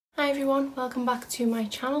everyone, welcome back to my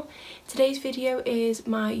channel. Today's video is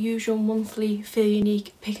my usual monthly Feel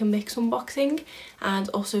Unique pick and mix unboxing and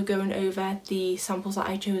also going over the samples that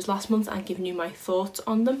I chose last month and giving you my thoughts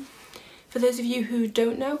on them. For those of you who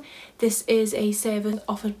don't know, this is a service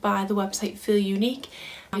offered by the website Feel Unique.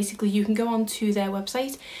 Basically you can go onto their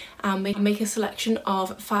website and make a selection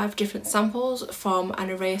of 5 different samples from an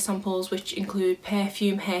array of samples which include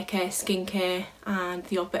perfume, hair care, skincare and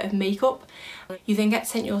the odd bit of makeup. You then get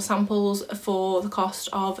sent your samples for the cost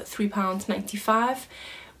of £3.95.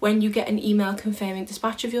 When you get an email confirming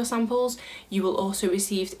dispatch of your samples, you will also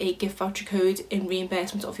receive a gift voucher code in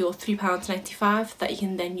reimbursement of your £3.95 that you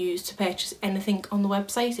can then use to purchase anything on the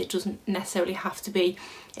website. It doesn't necessarily have to be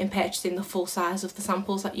in purchasing the full size of the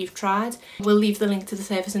samples that you've tried. We'll leave the link to the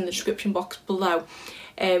service in the description box below.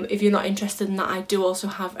 If you're not interested in that, I do also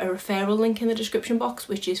have a referral link in the description box,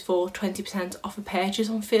 which is for 20% off a purchase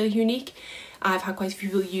on Feel Unique. I've had quite a few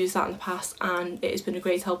people use that in the past and it has been a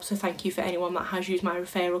great help, so thank you for anyone that has used my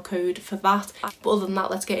referral code for that. But other than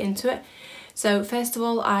that, let's get into it. So first of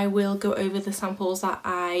all, I will go over the samples that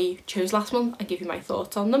I chose last month and give you my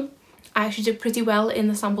thoughts on them. I actually did pretty well in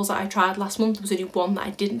the samples that I tried last month. There was only one that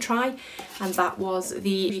I didn't try, and that was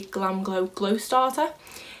the Glam Glow Glow Starter.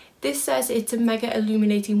 This says it's a mega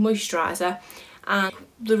illuminating moisturiser, and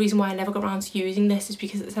the reason why I never got around to using this is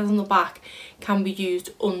because it says on the back can be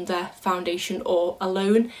used under foundation or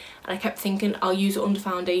alone, and I kept thinking I'll use it under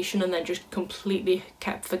foundation and then just completely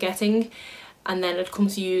kept forgetting, and then I'd come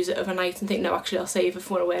to use it overnight and think no, actually I'll save it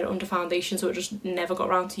for when I wear it under foundation, so I just never got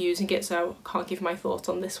around to using it, so I can't give my thoughts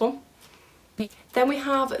on this one. Then we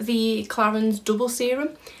have the Clarins Double Serum,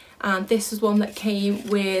 and this is one that came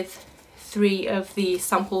with 3 of the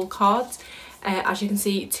sample cards. As you can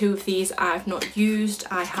see, 2 of these I've not used.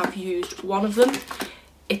 I have used 1 of them.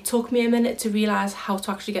 It took me a minute to realise how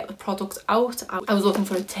to actually get the product out. I was looking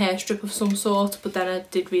for a tear strip of some sort, but then I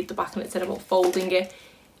did read the back and it said about folding it,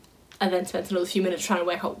 and then spent another few minutes trying to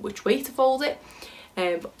work out which way to fold it.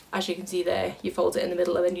 As you can see there, you fold it in the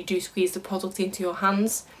middle and then you do squeeze the product into your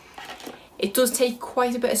hands. It does take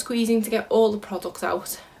quite a bit of squeezing to get all the product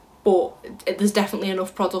out, but there's definitely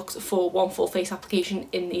enough product for one full face application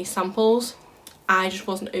in these samples. I just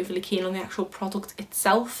wasn't overly keen on the actual product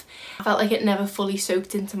itself. I felt like it never fully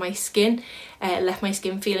soaked into my skin. It left my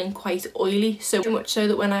skin feeling quite oily, so much so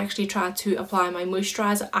that when I actually tried to apply my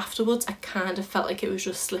moisturiser afterwards, I kind of felt like it was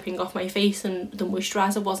just slipping off my face and the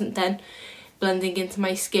moisturiser wasn't then blending into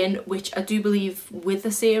my skin, which I do believe with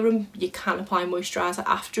the serum you can apply moisturiser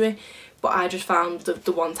after it, but I just found that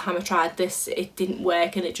the one time I tried this it didn't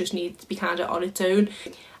work and it just needed to be kind of on its own.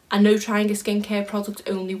 I know trying a skincare product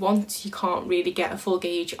only once, you can't really get a full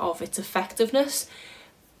gauge of its effectiveness,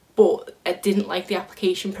 but I didn't like the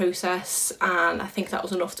application process and I think that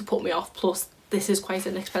was enough to put me off. Plus this is quite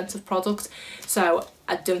an expensive product, so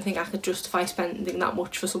I don't think I could justify spending that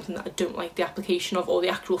much for something that I don't like the application of or the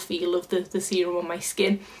actual feel of the serum on my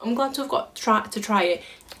skin. I'm glad to have got to try it.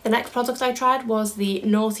 The next product I tried was the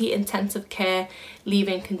Naughty Intensive Care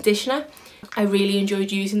Leave-In Conditioner. I really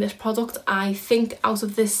enjoyed using this product. I think out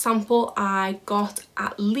of this sample I got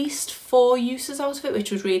at least 4 uses out of it,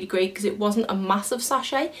 which was really great because it wasn't a massive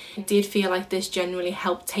sachet. I did feel like this generally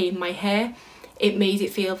helped tame my hair. It made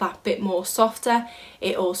it feel that bit more softer.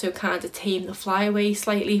 It also kind of tamed the flyaway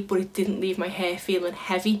slightly, but it didn't leave my hair feeling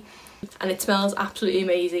heavy. And it smells absolutely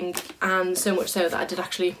amazing, and so much so that I did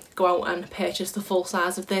actually go out and purchase the full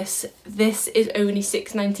size of this. This is only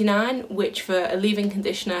 £6.99, which for a leave-in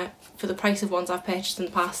conditioner for the price of ones I've purchased in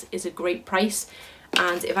the past is a great price.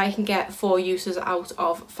 And if I can get 4 uses out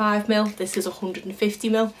of 5ml, this is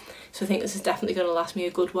 150ml, so I think this is definitely going to last me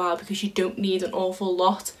a good while because you don't need an awful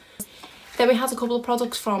lot. Then we had a couple of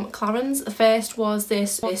products from Clarins. The first was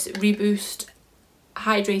this Reboost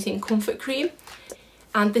Hydrating Comfort Cream.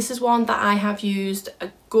 And this is one that I have used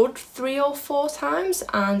a good 3 or 4 times,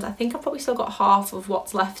 and I think I've probably still got half of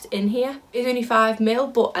what's left in here. It's only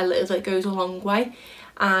 5ml, but a little bit goes a long way.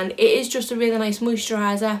 And it is just a really nice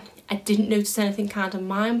moisturiser. I didn't notice anything kind of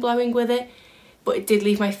mind-blowing with it, but it did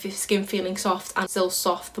leave my skin feeling soft and still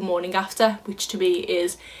soft the morning after, which to me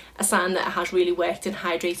is a sign that it has really worked in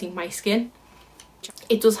hydrating my skin.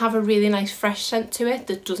 It does have a really nice fresh scent to it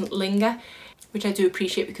that doesn't linger, which I do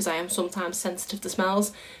appreciate because I am sometimes sensitive to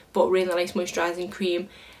smells, but really nice moisturising cream.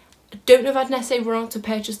 I don't know if I'd necessarily run out to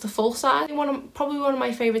purchase the full size. Probably one of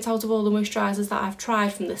my favourites out of all the moisturisers that I've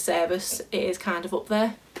tried from this service. It is kind of up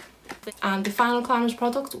there. And the final Clarins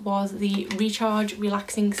product was the Recharge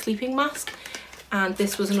Relaxing Sleeping Mask, and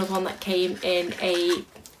this was another one that came in a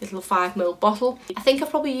little 5ml bottle. I think I've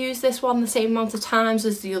probably used this one the same amount of times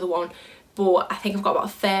as the other one, but I think I've got about a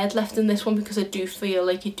third left in this one because I do feel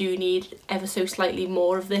like you do need ever so slightly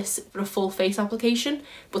more of this for a full face application,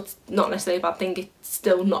 but not necessarily a bad thing. It's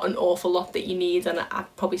still not an awful lot that you need, and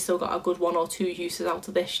I've probably still got a good 1 or 2 uses out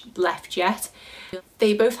of this left yet.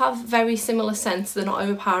 They both have very similar scents, they're not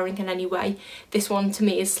overpowering in any way. This one to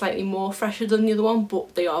me is slightly more fresher than the other one,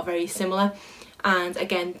 but they are very similar. And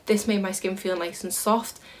again, this made my skin feel nice and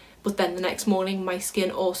soft, but then the next morning my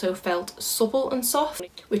skin also felt supple and soft,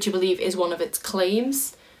 which I believe is one of its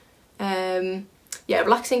claims. Yeah,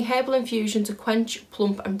 relaxing herbal infusion to quench,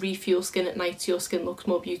 plump and refuel skin at night so your skin looks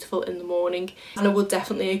more beautiful in the morning. And I would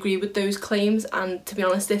definitely agree with those claims, and to be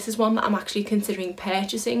honest, this is one that I'm actually considering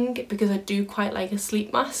purchasing because I do quite like a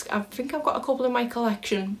sleep mask. I think I've got a couple in my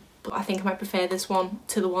collection, but I think I might prefer this one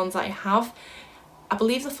to the ones that I have. I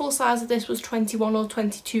believe the full size of this was £21 or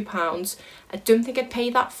 £22. I don't think I'd pay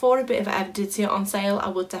that for it, but if I ever did see it on sale, I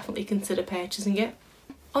would definitely consider purchasing it.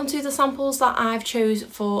 Onto the samples that I've chose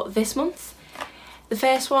for this month. The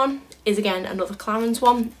first one is again another Clarins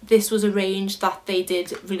one. This was a range that they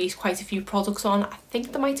did release quite a few products on. I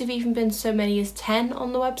think there might have even been so many as 10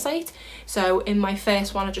 on the website. So in my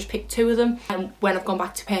first one I just picked 2 of them, and when I've gone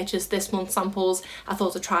back to purchase this month's samples I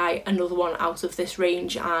thought I'd try another one out of this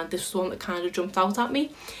range, and this was one that kind of jumped out at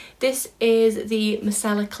me. This is the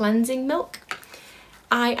Micellar Cleansing Milk.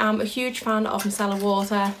 I am a huge fan of micellar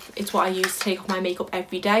water. It's what I use to take off my makeup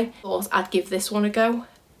every day. I thought I'd give this one a go.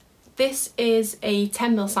 This is a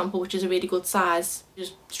 10ml sample, which is a really good size.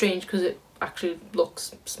 Just strange because it actually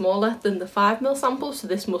looks smaller than the 5ml sample, so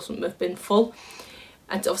this mustn't have been full.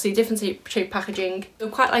 And it's obviously different shape packaging. I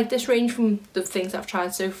quite like this range from the things that I've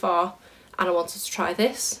tried so far, and I wanted to try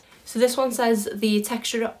this. So this one says the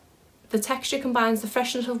texture combines the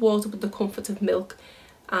freshness of water with the comfort of milk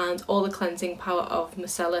and all the cleansing power of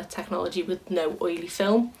micellar technology with no oily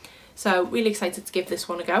film. So really excited to give this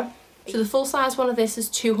one a go. So the full size one of this is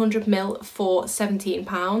 200ml for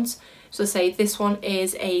 £17. So say this one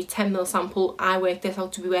is a 10ml sample. I worked this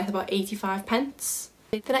out to be worth about 85 pence.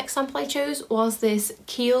 The next sample I chose was this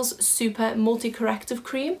Kiehl's Super Multi-Corrective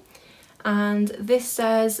Cream. And this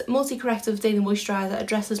says multi-corrective daily moisturiser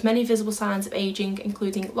addresses many visible signs of ageing,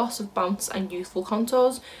 including loss of bounce and youthful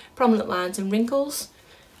contours, prominent lines and wrinkles,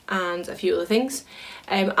 and a few other things.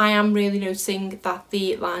 I am really noticing that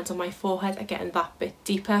the lines on my forehead are getting that bit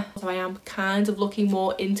deeper, so I am kind of looking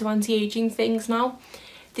more into anti-aging things now.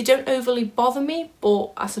 They don't overly bother me,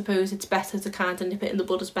 but I suppose it's better to kind of nip it in the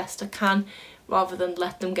bud as best I can rather than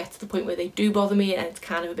let them get to the point where they do bother me and it's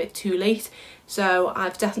kind of a bit too late. So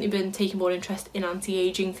I've definitely been taking more interest in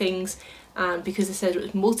anti-aging things, and because it said it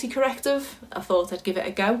was multi-corrective, I thought I'd give it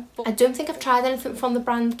a go. I don't think I've tried anything from the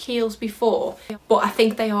brand Kiehl's before, but I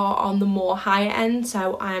think they are on the more higher end,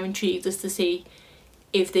 so I am intrigued as to see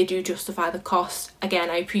if they do justify the cost. Again,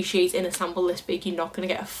 I appreciate in a sample this big you're not going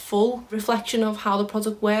to get a full reflection of how the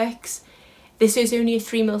product works. This is only a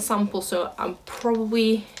 3ml sample, so I'm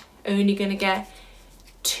probably only going to get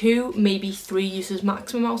 2, maybe 3 uses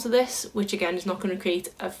maximum out of this, which again is not going to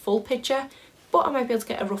create a full picture, but I might be able to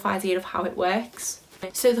get a rough idea of how it works.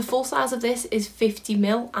 So the full size of this is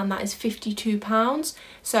 50ml and that is £52.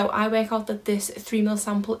 So I work out that this 3ml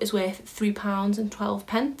sample is worth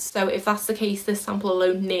 £3.12. So if that's the case, this sample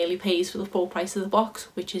alone nearly pays for the full price of the box,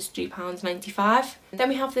 which is £3.95. Then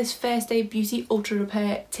we have this First Aid Beauty Ultra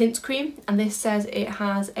Repair Tint Cream, and this says it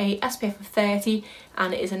has a SPF of 30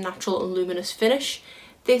 and it is a natural and luminous finish.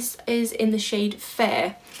 This is in the shade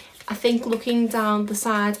Fair. I think looking down the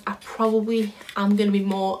side, I probably am going to be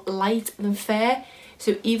more light than fair.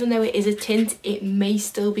 So even though it is a tint, it may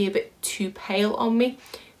still be a bit too pale on me,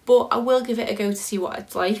 but I will give it a go to see what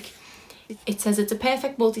it's like. It says it's a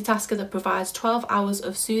perfect multitasker that provides 12 hours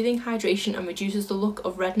of soothing hydration and reduces the look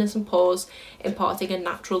of redness and pores, imparting a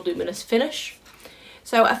natural luminous finish.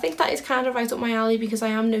 So I think that is kind of right up my alley because I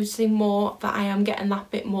am noticing more that I am getting that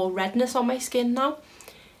bit more redness on my skin now.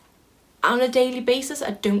 On a daily basis,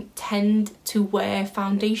 I don't tend to wear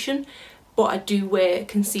foundation, but I do wear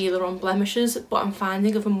concealer on blemishes, but I'm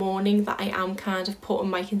finding of a morning that I am kind of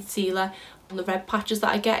putting my concealer on the red patches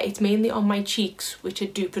that I get. It's mainly on my cheeks, which I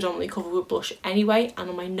do predominantly cover with blush anyway, and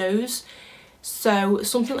on my nose. So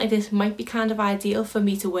something like this might be kind of ideal for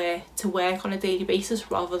me to work on a daily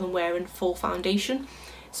basis rather than wearing full foundation.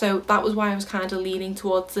 So that was why I was kind of leaning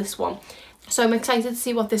towards this one. So I'm excited to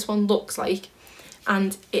see what this one looks like.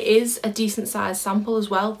 And it is a decent sized sample as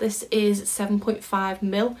well. This is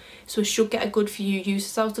 7.5ml, so I should get a good few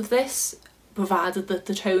uses out of this, provided that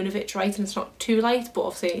the tone of it's right and it's not too light, but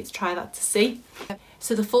obviously let's try that to see.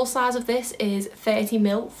 So the full size of this is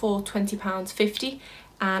 30ml for £20.50,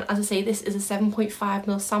 and as I say, this is a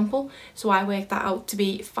 7.5ml sample, so I worked that out to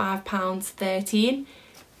be £5.13,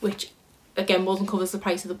 which again more than covers the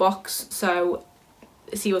price of the box. So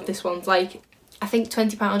see what this one's like. I think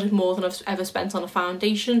 £20 is more than I've ever spent on a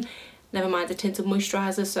foundation, never mind a tinted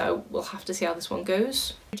moisturiser, so we'll have to see how this one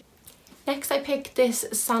goes. Next I picked this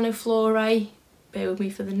Sanoflore, bear with me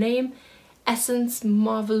for the name, Essence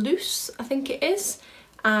Marvelous I think it is,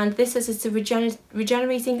 and this says it's a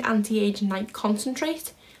regenerating anti-age night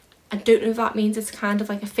concentrate. I don't know if that means it's kind of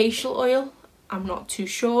like a facial oil, I'm not too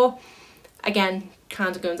sure. Again,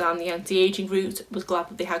 kind of going down the anti-aging route, was glad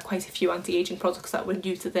that they had quite a few anti-aging products that were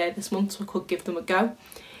new to there this month, so I could give them a go.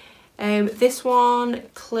 This one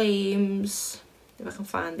claims, if I can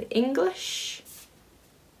find the English,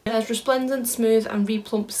 it has resplendent, smooth and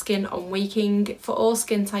replump skin on waking. For all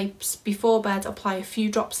skin types, before bed apply a few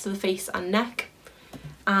drops to the face and neck.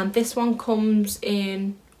 And this one comes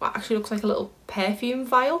in what actually looks like a little perfume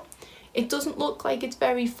vial. It doesn't look like it's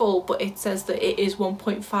very full, but it says that it is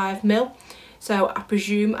 1.5ml. So I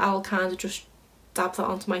presume I'll kind of just dab that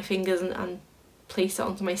onto my fingers and place it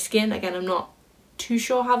onto my skin. Again, I'm not too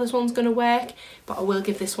sure how this one's going to work, but I will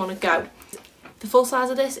give this one a go. The full size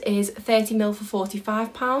of this is 30ml for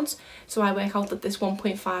 £45, so I work out that this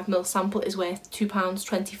 1.5ml sample is worth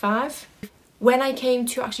 £2.25. When I came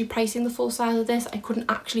to actually pricing the full size of this, I couldn't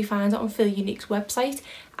actually find it on Feel Unique's website.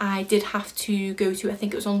 I did have to go to, I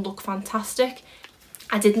think it was on Look Fantastic.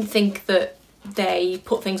 I didn't think that they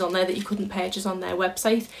put things on there that you couldn't purchase on their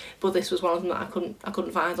website, but this was one of them that I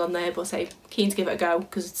couldn't find on there, but say keen to give it a go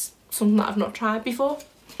because it's something that I've not tried before.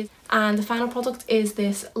 And the final product is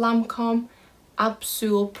this Lancome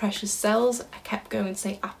Absolute Precious Cells. I kept going to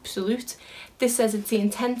say Absolute. This says it's the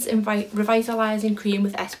Intense Revitalising Cream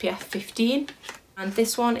with SPF 15, and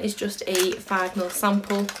this one is just a 5ml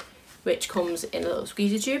sample which comes in a little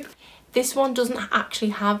squeezy tube. This one doesn't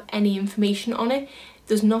actually have any information on it.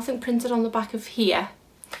 There's nothing printed on the back of here,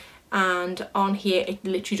 and on here it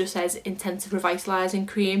literally just says Intensive Revitalising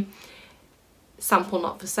Cream, sample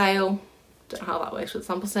not for sale. Don't know how that works with the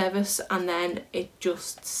sample service, and then it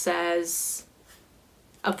just says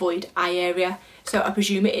avoid eye area, so I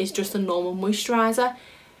presume it is just a normal moisturiser.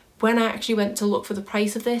 When I actually went to look for the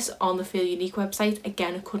price of this on the Feel Unique website,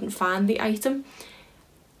 again I couldn't find the item.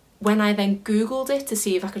 When I then googled it to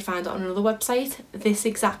see if I could find it on another website, this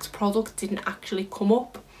exact product didn't actually come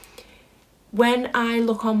up. When I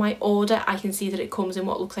look on my order, I can see that it comes in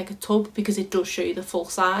what looks like a tub because it does show you the full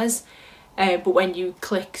size, but when you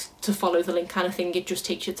click to follow the link kind of thing, it just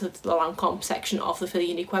takes you to the Lancome section of the Feel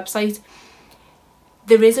Unique website.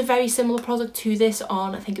 There is a very similar product to this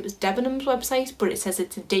on, I think it was Debenham's website, but it says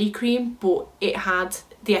it's a day cream, but it had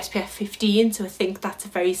the SPF 15, so I think that's a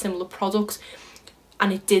very similar product.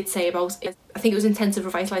 And it did say about it, I think it was Intensive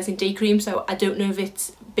Revitalising Day Cream, so I don't know if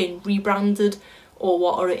it's been rebranded or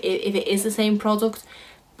what, or if it is the same product,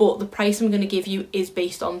 but the price I'm going to give you is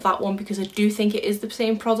based on that one because I do think it is the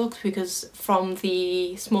same product, because from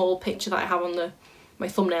the small picture that I have on my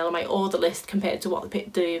thumbnail and my order list compared to what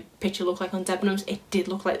the picture looked like on Debenhams, it did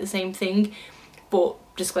look like the same thing, but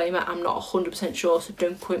disclaimer, I'm not 100% sure, so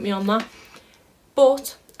don't quote me on that.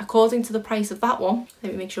 But according to the price of that one,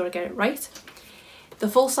 let me make sure I get it right, the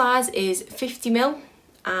full size is 50ml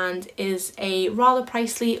and is a rather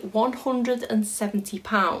pricey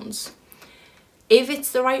 £170. If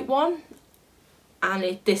it's the right one,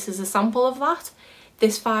 and this is a sample of that,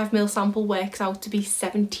 this 5ml sample works out to be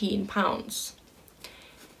 £17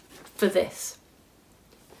 for this,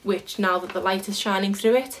 which now that the light is shining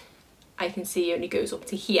through it, I can see only goes up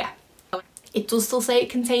to here. It does still say it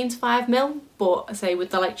contains 5ml, but I say with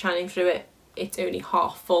the light shining through it, it's only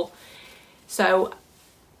half full. So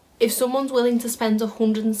if someone's willing to spend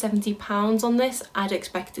 £170 on this, I'd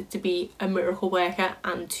expect it to be a miracle worker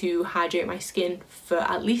and to hydrate my skin for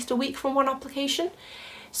at least a week from one application.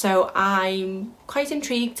 So I'm quite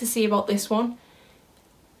intrigued to see about this one.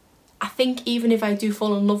 I think even if I do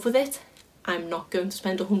fall in love with it, I'm not going to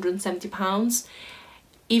spend £170.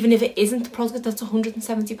 Even if it isn't the product that's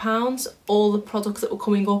 £170, all the products that were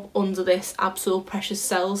coming up under this Absolute Precious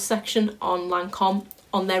Cells section on Lancome,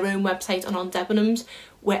 on their own website and on Debenhams,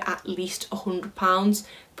 were at least £100.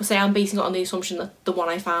 But say I'm basing it on the assumption that the one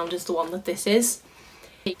I found is the one that this is.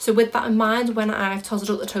 So with that in mind, when I've totted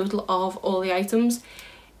up the total of all the items,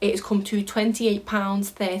 it has come to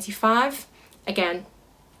 £28.35. Again,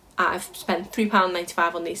 I've spent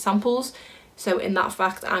 £3.95 on these samples, so in that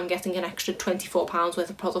fact I'm getting an extra £24 worth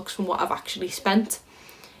of products from what I've actually spent.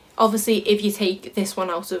 Obviously if you take this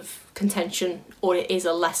one out of contention, or it is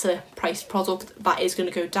a lesser priced product, that is going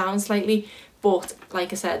to go down slightly, but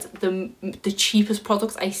like I said, the cheapest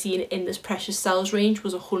product I seen in this Precious Cells range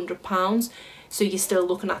was £100, so you're still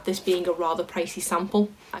looking at this being a rather pricey sample.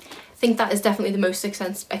 I think that is definitely the most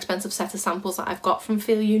expensive set of samples that I've got from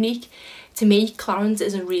Feel Unique. To me, Clarins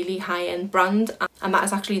is a really high-end brand, and that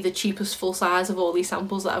is actually the cheapest full size of all these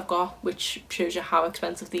samples that I've got, which shows you how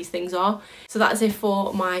expensive these things are. So that is it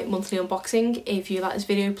for my monthly unboxing. If you like this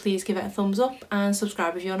video, please give it a thumbs up and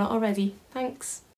subscribe if you're not already. Thanks.